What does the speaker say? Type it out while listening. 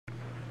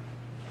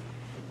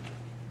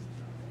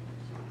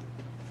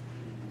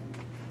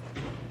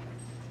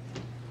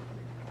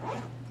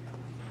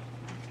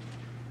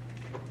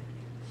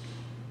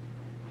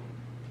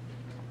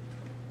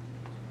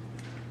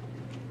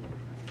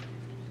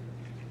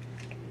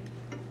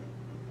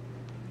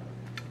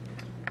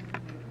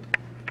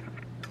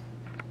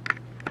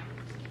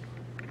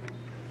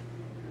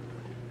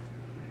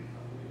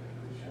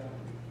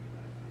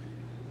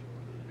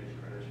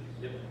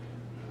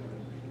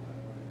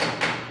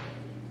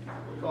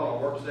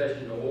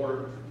session to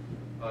order.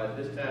 At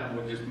this time,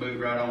 we'll just move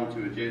right on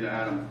to agenda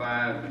item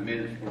 5, the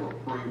minutes for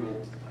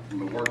approval from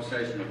the work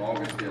session of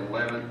August the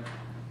 11th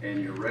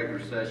and your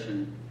regular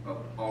session of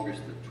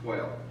August the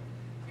 12th.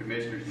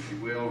 Commissioners, if you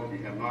will, if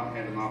you have not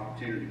had an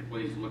opportunity,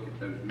 please look at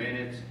those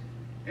minutes.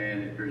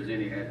 And if there's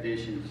any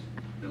additions,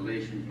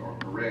 deletions, or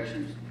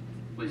corrections,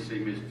 please see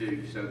Ms.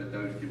 Duke so that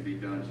those can be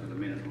done so the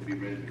minutes will be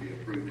ready to be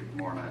approved at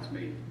tomorrow night's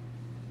meeting.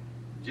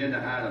 Agenda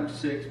item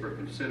 6 for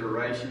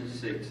consideration,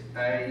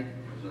 6A,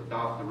 is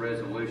adopt the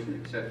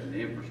resolution accepting the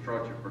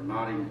infrastructure for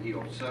Notting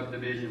Hill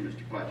subdivision.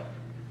 Mr. Fletcher.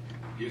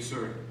 Yes,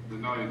 sir. The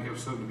Notting Hill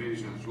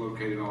subdivision is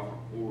located off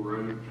of Oil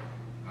Road.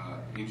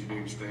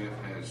 Engineering staff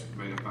has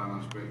made a final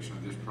inspection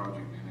of this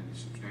project and it is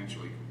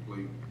substantially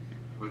complete.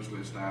 Punch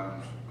list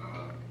items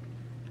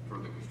for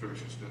the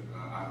construction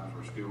items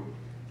are still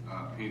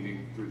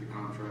pending through the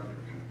contractor,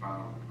 and the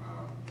final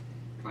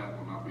plat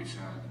will not be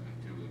signed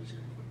until it is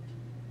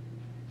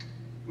complete.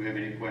 We have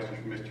any questions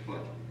for Mr.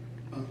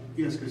 Fletcher?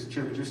 Yes, Mr.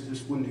 Chairman,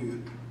 just when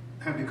you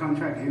have the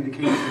contract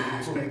indicate that you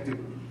expect to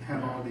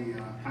have all the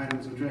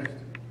items addressed?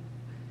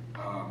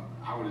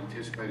 I would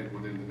anticipate it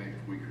within the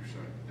next week or so.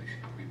 They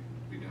should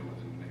be done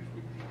within the next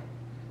week or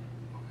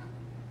so.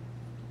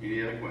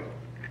 Any other questions?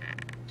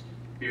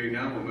 Hearing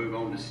none, we'll move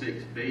on to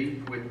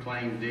 6B, quit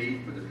claim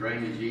deed for the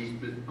drainage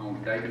easement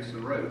on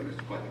Davidson Road.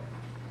 Mr. Fletcher.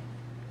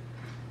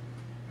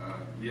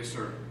 Yes,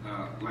 sir.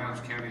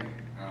 Lowndes County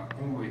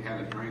formerly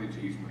had a drainage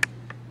easement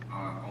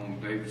on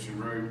Davidson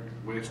Road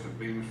west of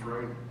Bemis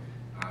Road.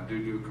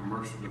 Due to a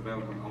commercial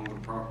development on the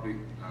property,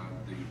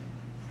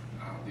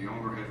 the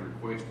owner has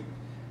requested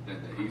that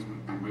the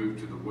easement be moved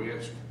to the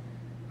west.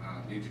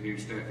 The engineering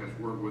staff has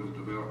worked with the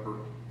developer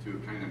to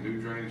obtain a new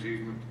drainage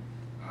easement,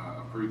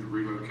 approve the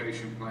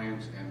relocation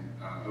plans, and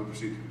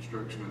oversee the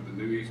construction of the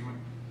new easement.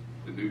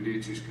 The new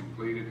ditch is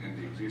completed and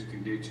the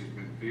existing ditch has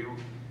been filled,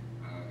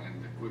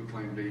 and the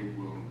quitclaim deed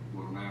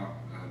will now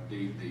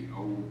deed the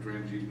old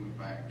drainage easement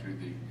back to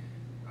the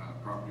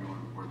property owner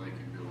where they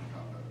can build on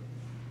top of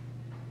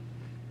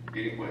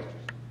it. Any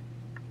questions?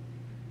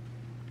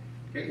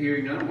 Okay,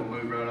 hearing none, we'll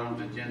move right on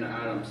to agenda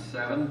item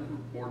 7,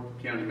 report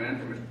County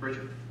Manager, Mr.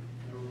 Pritchard.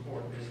 No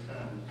report this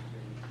time,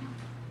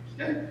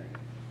 Mr. Okay, Chairman.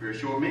 very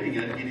short meeting.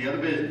 Any other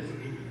business?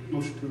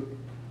 Motion to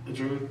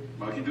adjourn.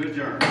 Motion to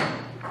adjourn.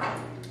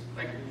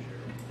 Thank you.